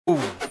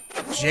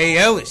Jay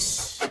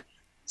Ellis.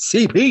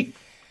 CP.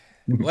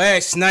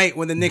 Last night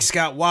when the Knicks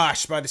got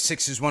washed by the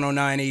Sixers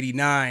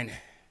 109-89,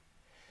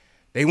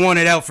 they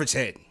wanted Alfred's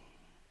head.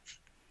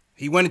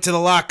 He went into the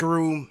locker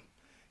room.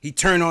 He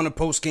turned on the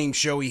post-game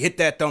show. He hit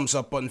that thumbs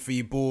up button for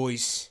you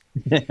boys.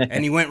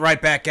 And he went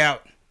right back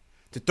out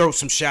to throw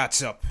some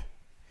shots up.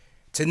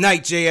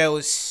 Tonight, Jay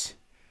Ellis,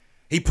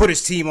 he put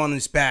his team on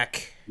his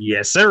back.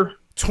 Yes, sir.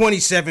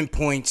 27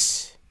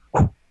 points,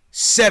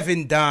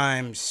 7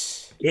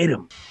 dimes. Get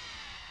him.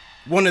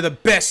 One of the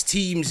best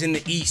teams in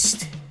the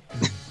East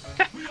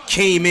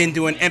came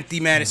into an empty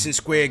Madison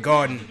Square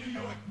Garden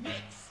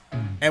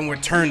and were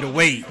turned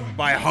away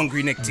by a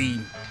hungry Knicks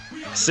team.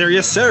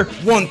 Serious, sir.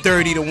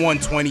 130 to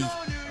 120.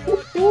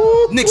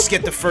 Knicks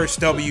get the first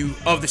W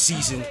of the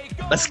season.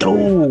 Let's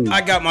go.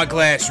 I got my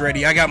glass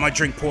ready. I got my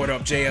drink poured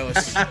up, Jay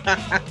Ellis.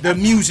 The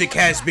music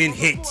has been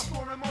hit.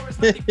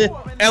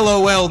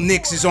 LOL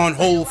Knicks is on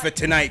hold for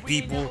tonight,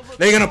 people.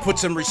 They're going to put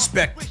some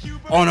respect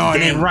on our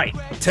name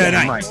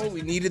tonight. Right.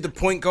 We needed the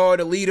point guard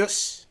to lead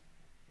us.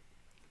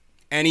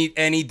 And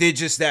he did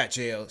just that,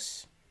 Jay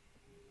Ellis.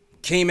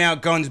 Came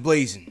out guns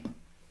blazing.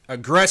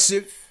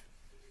 Aggressive.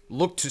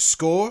 Looked to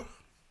score.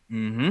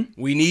 Mm-hmm.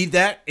 We need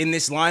that in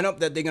this lineup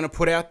that they're going to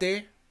put out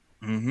there.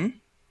 Mm-hmm.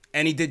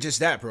 And he did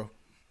just that, bro.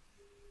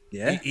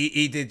 Yeah.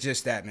 He did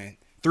just that, man.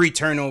 3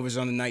 turnovers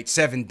on the night,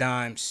 7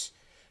 dimes.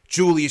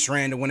 Julius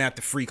Randle went out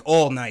the freak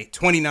all night.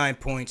 29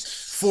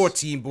 points,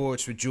 14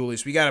 boards for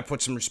Julius. We got to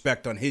put some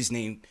respect on his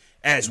name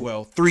as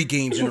well. 3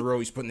 games in a row,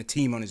 he's putting the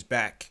team on his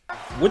back.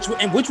 Which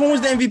one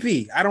was the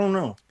MVP? I don't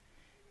know.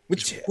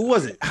 Who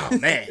was it? Oh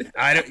man,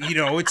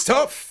 it's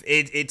tough.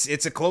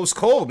 It's a close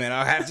call, man.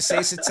 I have to say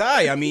it's a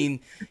tie. I mean,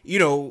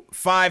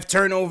 5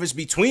 turnovers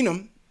between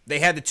them. They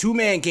had the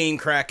 2-man game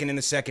cracking in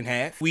the second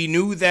half. We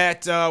knew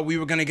that we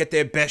were going to get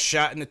their best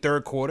shot in the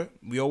third quarter.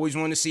 We always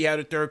want to see how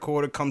the third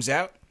quarter comes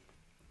out.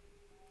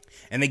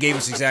 And they gave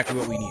us exactly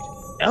what we needed.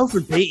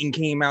 Elfrid Payton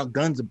came out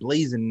guns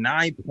a-blazing,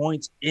 9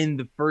 points in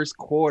the first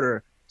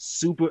quarter.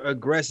 Super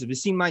aggressive. It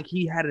seemed like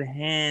he had a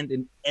hand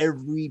in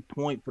every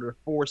point for the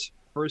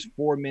first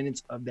 4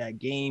 minutes of that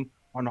game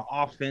on the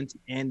offense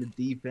and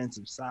the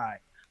defensive side.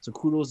 So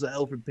kudos to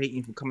Elfrid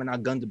Payton for coming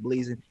out guns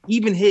a-blazing.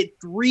 Even hit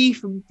 3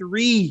 from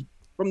the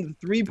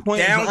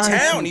 3-point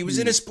downtown. line. He was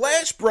in a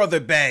Splash Brother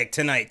bag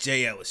tonight,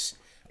 Jay Ellis.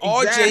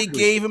 Exactly. RJ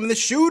gave him the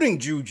shooting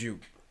juju.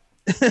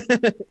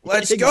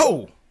 Let's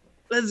go.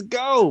 Let's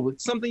go.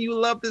 It's something you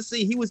love to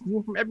see. He was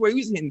moving from everywhere. He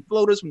was hitting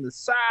floaters from the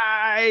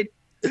side.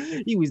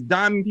 He was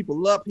diming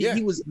people up.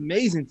 He was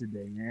amazing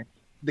today, man.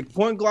 The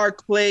point guard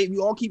play, we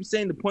all keep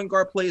saying the point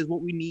guard play is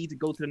what we need to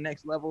go to the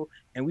next level,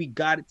 and we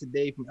got it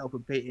today from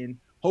Elfrid Payton.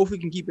 Hopefully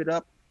we can keep it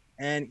up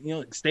and,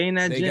 stay in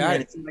that gym,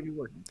 man. It seems like it's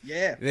working.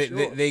 Yeah,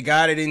 they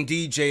got it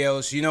indeed,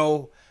 JLs.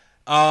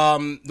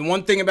 The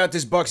one thing about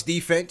this Bucks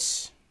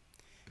defense,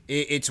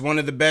 it's one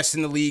of the best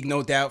in the league,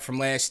 no doubt, from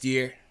last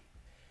year.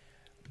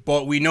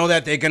 But we know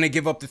that they're going to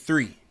give up the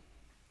 3.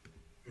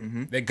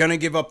 Mm-hmm. They're going to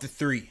give up the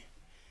 3.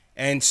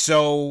 And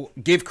so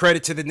give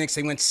credit to the Knicks.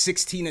 They went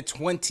 16 to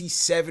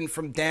 27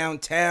 from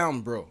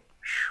downtown, bro.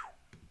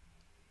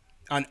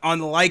 An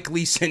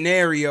unlikely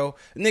scenario.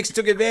 The Knicks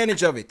took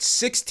advantage of it.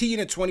 16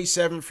 to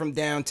 27 from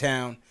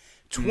downtown.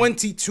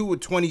 22 to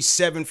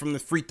 27 from the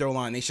free throw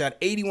line. They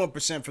shot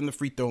 81% from the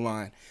free throw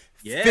line.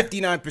 Yeah.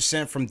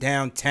 59% from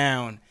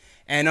downtown.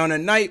 And on a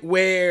night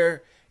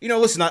where,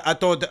 listen, I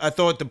thought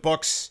the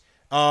Bucks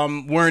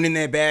weren't in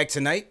their bag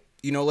tonight.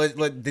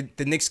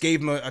 The Knicks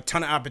gave them a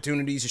ton of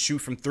opportunities to shoot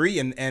from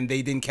 3, and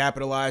they didn't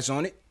capitalize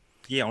on it.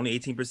 Yeah, only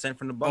 18%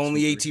 from the Bucks.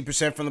 Only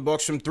 18% from the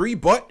Bucks from 3,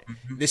 but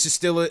this is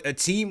still a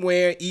team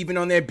where even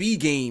on their B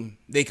game,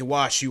 they could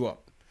wash you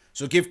up.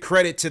 So give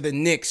credit to the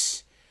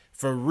Knicks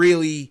for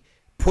really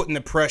putting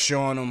the pressure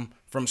on them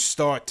from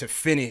start to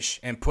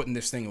finish and putting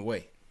this thing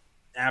away.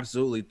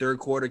 Absolutely. Third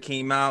quarter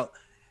came out.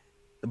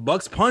 The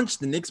Bucks punched.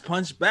 The Knicks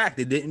punched back.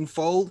 They didn't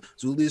fold.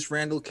 Julius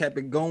Randle kept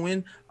it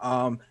going.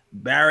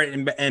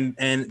 Barrett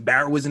and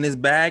Barrett was in his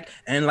bag.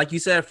 And like you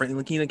said, Frank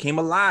Ntilikina came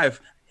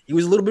alive. It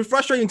was a little bit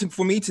frustrating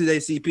for me today,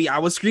 CP. I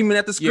was screaming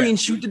at the screen,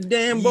 shoot the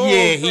damn ball.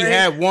 Yeah, he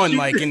had one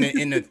like in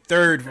the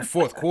third or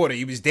fourth quarter.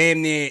 He was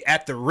damn near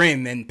at the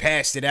rim and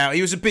passed it out.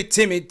 He was a bit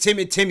timid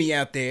Timmy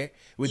out there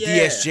with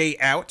DSJ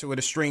out with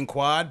a string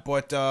quad,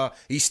 but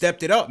he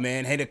stepped it up,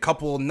 man. Had a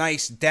couple of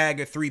nice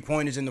dagger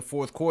 3-pointers in the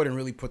fourth quarter and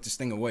really put this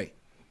thing away.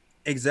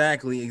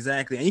 Exactly.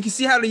 And you can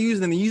see how they're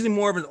using them. They're using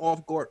more of an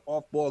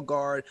off-ball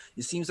guard.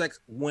 It seems like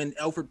when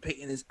Elfrid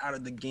Payton is out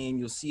of the game,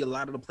 you'll see a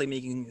lot of the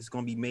playmaking is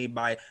going to be made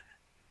by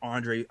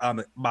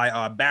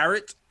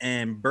Barrett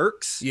and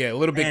Burks. Yeah, a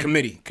little bit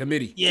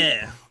committee.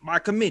 Yeah, by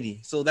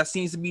committee. So that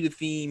seems to be the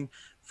theme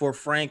for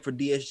Frank, for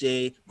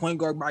DSJ. Point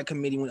guard by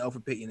committee when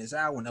Elfrid Payton is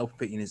out. When Elfrid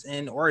Payton is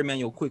in, or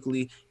Emmanuel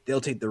quickly,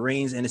 they'll take the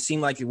reins. And it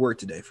seemed like it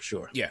worked today for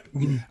sure. Yeah.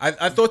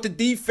 I thought the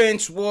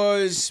defense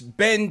was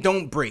bend,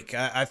 don't break.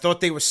 I thought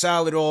they were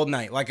solid all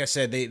night. Like I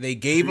said, they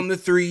gave them the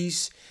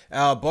 3s.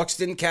 Bucks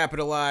didn't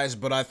capitalize,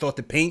 but I thought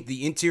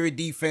the interior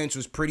defense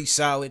was pretty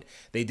solid.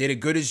 They did a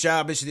good as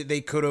job as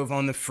they could have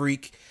on the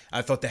freak.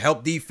 I thought the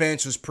help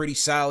defense was pretty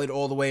solid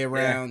all the way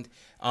around.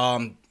 Yeah.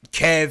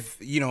 Kev,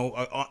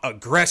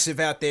 aggressive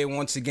out there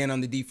once again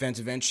on the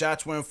defensive end.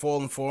 Shots weren't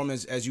falling for him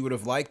as you would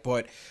have liked,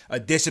 but a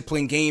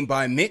disciplined game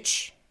by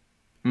Mitch.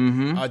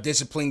 A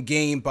disciplined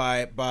game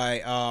by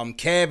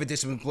Kev, a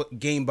disciplined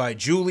game by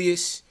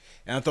Julius.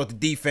 And I thought the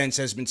defense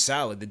has been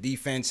solid. The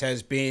defense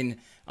has been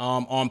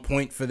on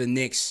point for the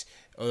Knicks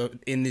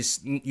in this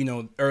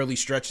early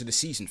stretch of the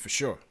season for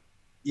sure.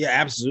 Yeah,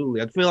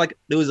 absolutely. I feel like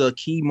there was a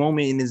key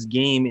moment in this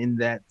game in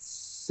that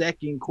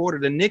second quarter.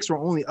 The Knicks were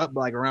only up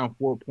by like around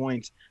 4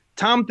 points.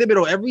 Tom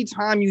Thibodeau, every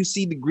time you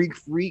see the Greek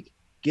Freak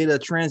get a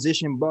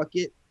transition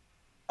bucket,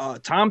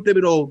 Tom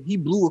Thibodeau, he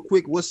blew a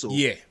quick whistle.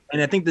 Yeah.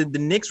 And I think the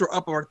Knicks were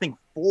up, I think,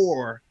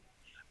 4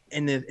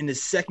 in the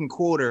second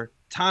quarter.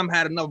 Tom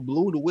had enough,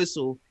 blew the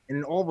whistle, and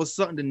then all of a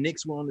sudden the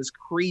Knicks went on this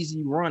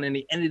crazy run, and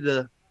they ended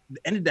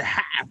the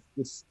half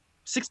with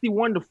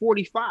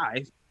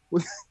 61-45.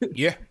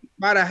 Yeah.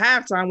 By the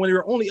halftime when they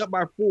were only up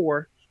by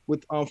 4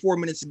 with 4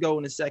 minutes to go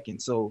in the second.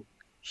 So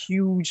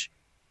huge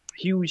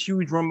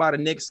run by the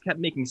Knicks, kept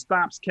making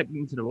stops, kept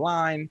getting to the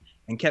line,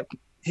 and kept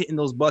hitting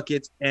those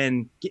buckets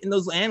and getting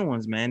those and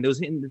ones, man. They was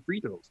hitting the free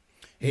throws.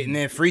 Hitting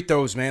their free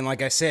throws, man.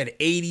 Like I said,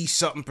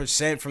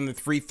 80-something% from the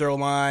free throw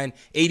line,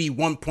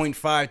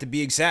 81.5 to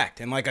be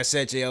exact. And like I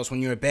said, JLs,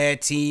 when you're a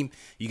bad team,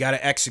 you got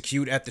to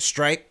execute at the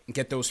stripe and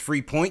get those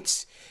free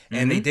points.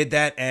 And they did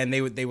that, and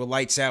they were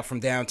lights out from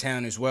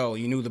downtown as well.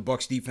 You knew the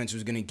Bucks defense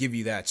was going to give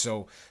you that.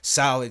 So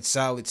solid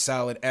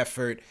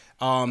effort.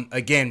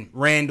 Again,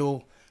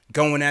 Randall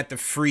going at the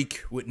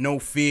freak with no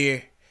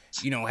fear.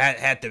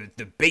 Had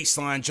the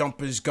baseline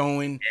jumpers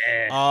going.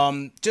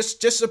 Yeah.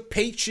 Just a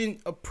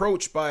patient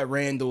approach by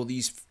Randall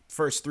these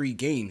first 3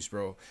 games,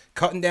 bro.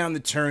 Cutting down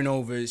the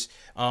turnovers,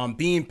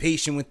 being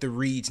patient with the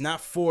reads, not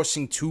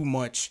forcing too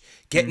much,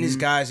 getting his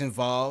guys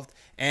involved,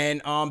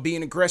 and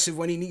being aggressive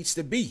when he needs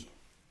to be.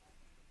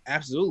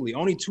 Absolutely.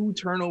 Only 2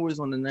 turnovers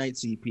on the night,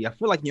 CP. I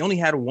feel like he only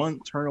had 1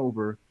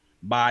 turnover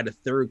by the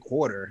third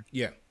quarter.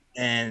 Yeah.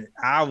 And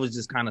I was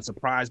just kind of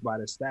surprised by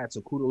the stats.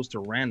 So kudos to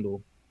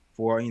Randall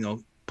for,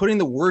 putting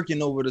the work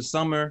in over the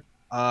summer.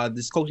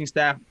 This coaching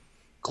staff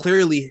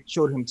clearly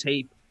showed him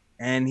tape,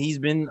 and he's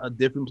been a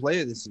different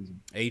player this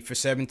season. 8 for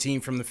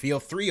 17 from the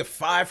field, 3 of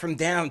 5 from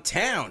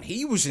downtown.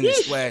 He was in the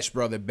Splash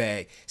Brother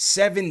bag.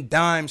 7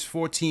 dimes,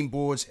 14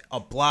 boards,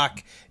 a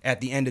block at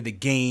the end of the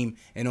game,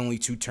 and only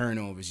 2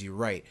 turnovers. You're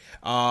right.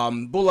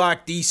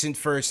 Bullock, decent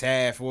first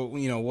half. Well,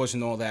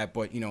 wasn't all that,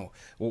 but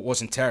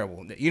wasn't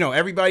terrible.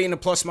 Everybody in the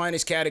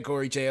plus-minus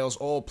category, JLs,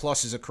 all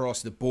pluses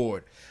across the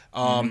board.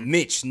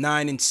 Mitch,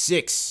 9 and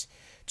 6.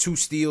 2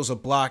 steals, a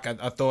block.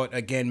 I thought,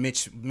 again,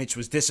 Mitch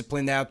was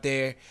disciplined out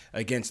there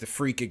against the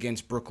freak,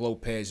 against Brook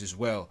Lopez as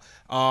well.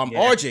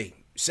 RJ,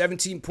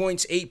 17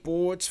 points, 8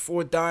 boards,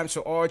 4 dimes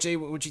for RJ.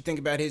 What'd you think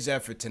about his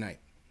effort tonight?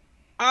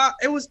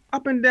 It was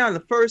up and down.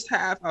 The first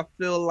half, I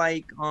feel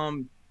like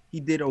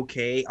he did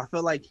okay. I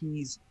feel like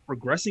he's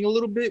progressing a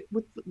little bit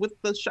with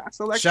the shot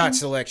selection.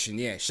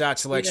 Shot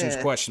selection was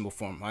questionable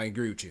for him. I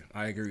agree with you.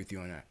 I agree with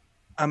you on that.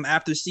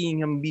 After seeing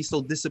him be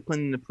so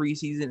disciplined in the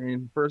preseason and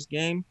in the first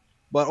game.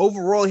 But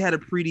overall, he had a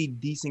pretty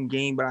decent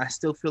game, but I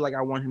still feel like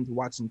I want him to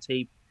watch some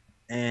tape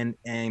and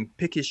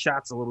pick his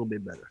shots a little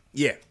bit better.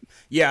 Yeah,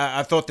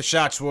 I thought the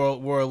shots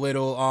were a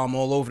little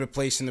all over the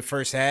place in the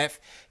first half.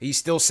 He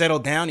still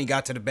settled down. He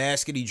got to the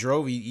basket. He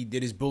drove. He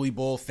did his bully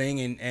ball thing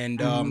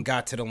and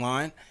got to the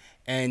line.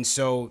 And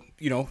so,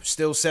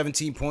 still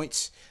 17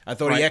 points. I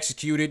thought he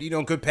executed,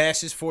 good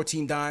passes,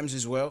 14 dimes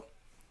as well.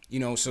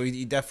 So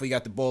he definitely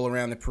got the ball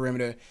around the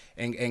perimeter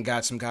and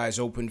got some guys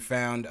open.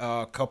 Found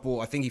a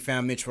couple. I think he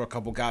found Mitch for a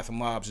couple Gotham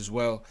lobs as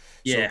well.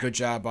 Yeah. So good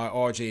job by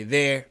RJ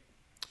there.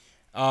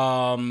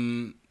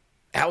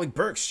 Alec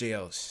Burks,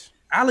 JLs.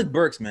 Alec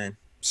Burks, man.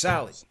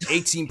 Solid.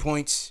 18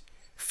 points,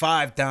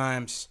 5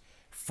 dimes,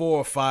 4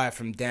 or 5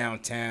 from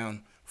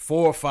downtown,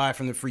 4 or 5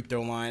 from the free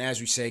throw line. As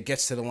we say,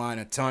 gets to the line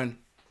a ton.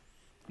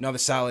 Another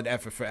solid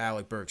effort for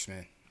Alec Burks,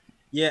 man.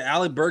 Yeah,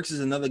 Alec Burks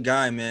is another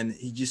guy, man.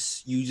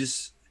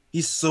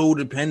 He's so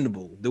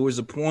dependable. There was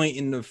a point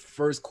in the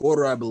first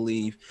quarter, I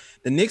believe.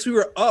 The Knicks, we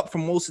were up for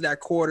most of that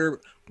quarter.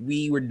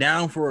 We were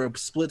down for a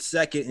split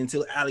second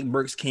until Alec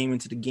Burks came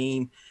into the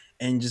game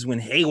and just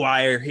went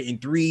haywire, hitting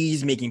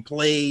threes, making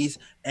plays,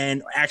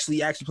 and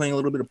actually playing a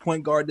little bit of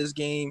point guard this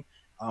game.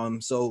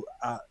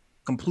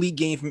 Complete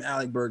game from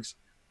Alec Burks.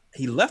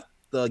 He left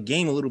the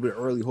game a little bit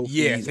early,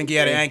 hopefully. Yeah, I think he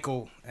had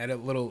a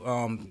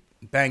little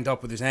banged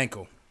up with his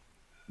ankle.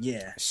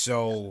 Yeah.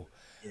 So,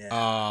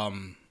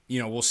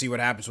 we'll see what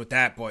happens with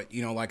that. But,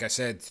 like I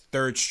said,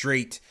 3rd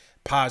straight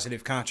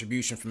positive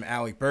contribution from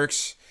Alec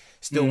Burks.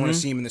 Still want to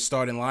see him in the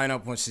starting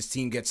lineup once his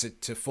team gets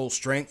it to full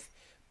strength.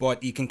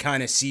 But you can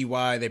kind of see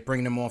why they're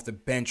bringing him off the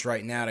bench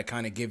right now to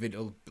kind of give it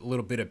a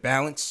little bit of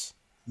balance.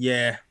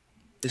 Yeah.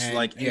 It's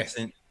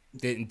instant.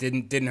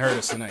 Didn't hurt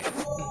us tonight.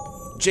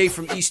 Jay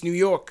from East New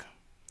York.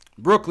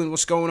 Brooklyn,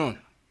 what's going on?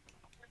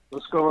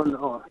 What's going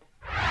on?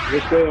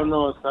 What's going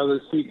on,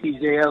 fellas?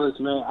 CPJ Ellis,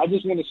 man. I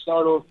just want to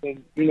start off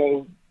and,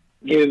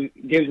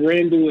 give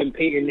Randall and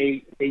Peyton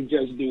they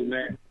just do,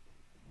 man.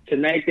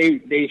 Tonight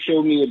they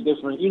showed me a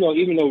different,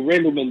 even though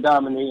Randall been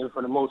dominating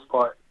for the most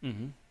part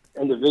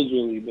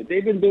individually, but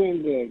they've been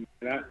doing good.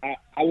 And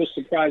I was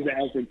surprised at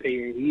Alfred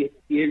Payton.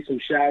 He hit some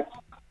shots.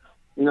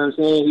 You know what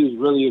I'm saying? He was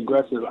really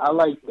aggressive. I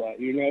like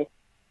that,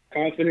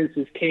 Confidence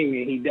is king,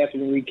 and he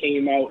definitely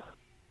came out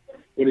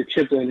with a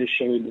chip on his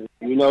shoulder,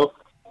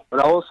 But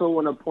I also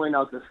want to point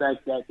out the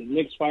fact that the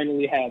Knicks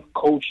finally have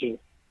culture,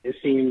 it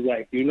seems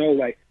like,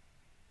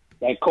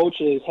 that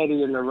culture is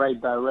headed in the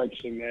right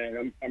direction,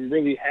 man. I'm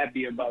really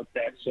happy about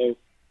that. So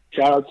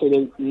shout out to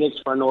the Knicks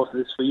front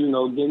office for,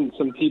 getting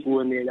some people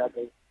in there that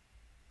can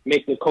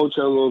make the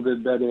culture a little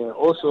bit better. And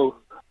also,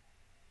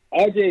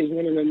 RJ is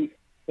one of them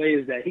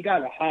players that he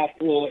got a high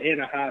floor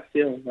and a high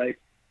ceiling. Like,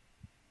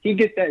 he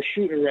gets that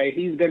shooting right,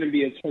 he's going to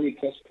be a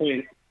 20-plus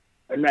point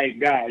a night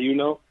guy,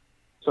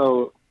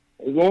 So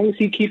as long as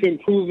he keep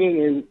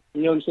improving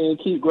and,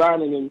 keep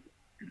grinding and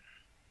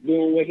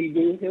doing what he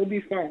do, he'll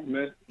be fine,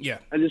 man. Yeah.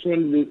 I just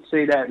wanted to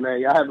say that, man.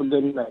 Y'all have a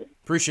good night.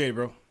 Appreciate it,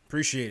 bro.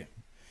 Appreciate it.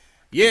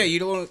 Yeah,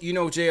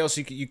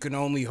 JLC, you can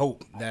only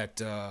hope that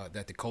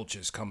that the culture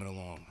is coming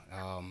along,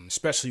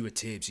 especially with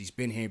Tibbs. He's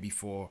been here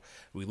before.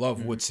 We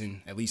love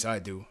Woodson, at least I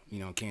do.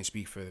 Can't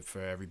speak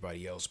for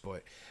everybody else,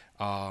 but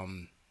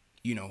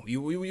you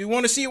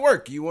want to see it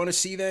work. You want to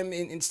see them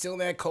instill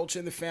that culture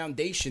in the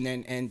foundation,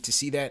 and to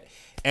see that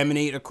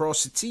emanate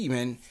across the team.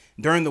 And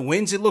during the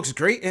wins, it looks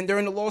great, and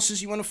during the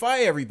losses, you want to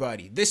fire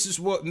everybody. This is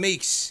what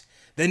makes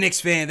the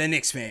Knicks fan,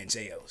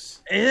 JLs.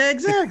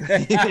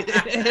 Exactly.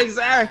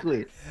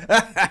 Exactly.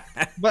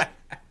 But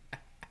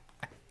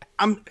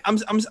I'm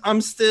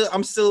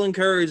still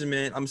encouraged,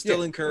 man. I'm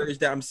still encouraged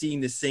that I'm seeing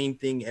the same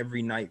thing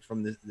every night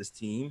from this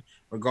team,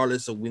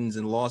 regardless of wins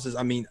and losses.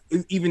 I mean,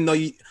 even though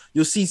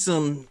you'll see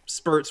some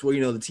spurts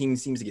where the team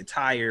seems to get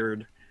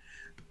tired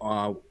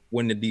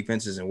when the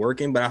defense isn't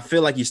working, but I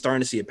feel like you're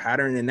starting to see a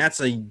pattern, and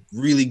that's a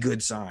really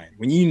good sign.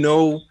 When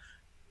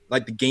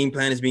like the game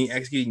plan is being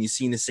executed and you're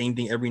seeing the same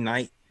thing every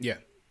night. Yeah,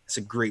 it's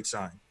a great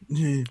sign.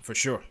 For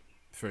sure.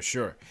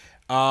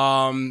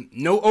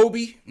 No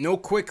Obi, no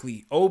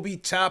Quickly. Obi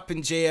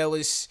Toppin J.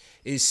 Ellis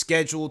is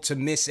scheduled to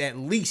miss at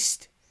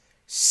least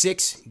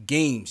 6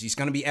 games. He's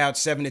going to be out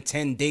 7 to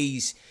 10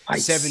 days,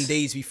 nice. 7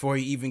 days before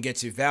he even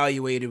gets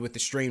evaluated with the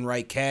strained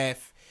right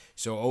calf.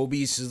 So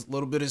Obi's a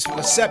little bit of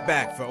a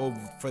setback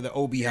for the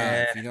Obi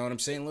Hive. You know what I'm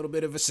saying? A little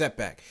bit of a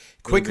setback.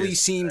 Quickly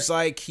seems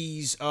like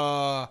he's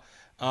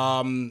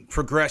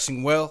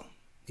progressing well.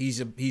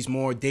 He's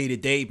more day to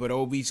day, but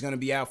Obi's going to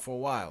be out for a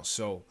while.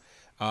 So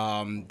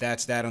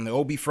that's that on the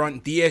Obi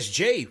front.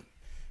 DSJ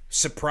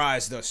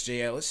surprised us,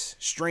 J. Ellis.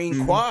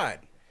 Strained quad.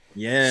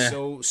 Yeah.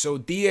 So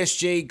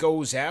DSJ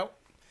goes out,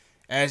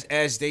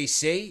 as they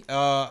say,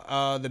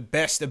 the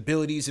best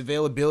abilities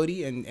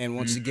availability, and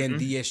once again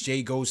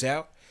DSJ goes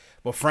out.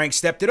 But Frank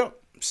stepped it up.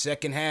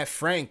 Second half,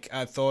 Frank,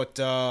 I thought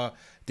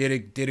did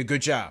a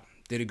good job.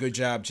 Did a good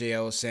job, J.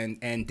 Ellis,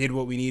 and did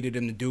what we needed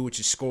him to do, which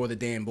is score the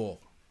damn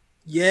ball.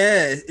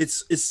 Yeah,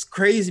 it's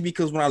crazy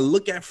because when I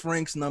look at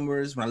Frank's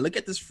numbers, when I look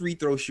at this free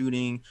throw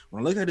shooting,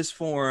 when I look at his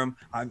form,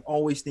 I'm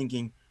always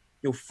thinking,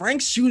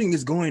 Frank's shooting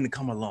is going to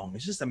come along.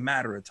 It's just a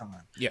matter of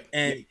time. Yeah.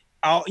 And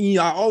I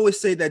always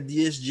say that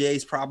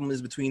DSJ's problem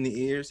is between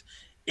the ears.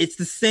 It's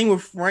the same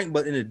with Frank,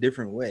 but in a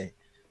different way.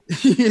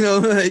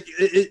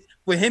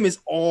 For him, it's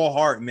all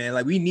heart, man.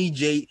 Like we need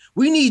Jay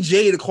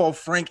to call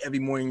Frank every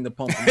morning to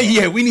pump him up.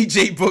 Yeah, we need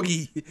Jay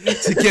Boogie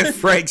to get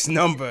Frank's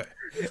number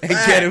and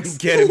get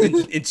him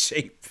in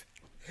shape.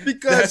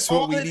 Because that's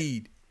what we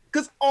need.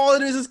 Because all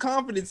it is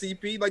confidence,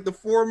 CP. Like the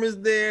form is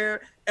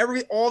there.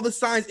 All the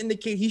signs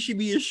indicate he should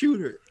be a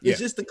shooter. It's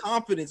just the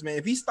confidence, man.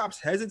 If he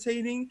stops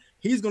hesitating,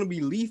 he's going to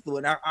be lethal.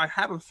 And I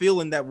have a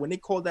feeling that when they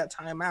called that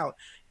timeout,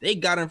 they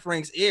got in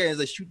Frank's ear as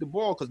they shoot the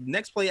ball. Because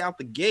next play out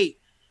the gate,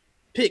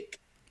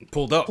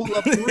 pulled up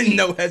 3.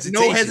 No hesitation.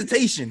 No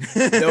hesitation.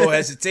 No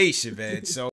hesitation, man. So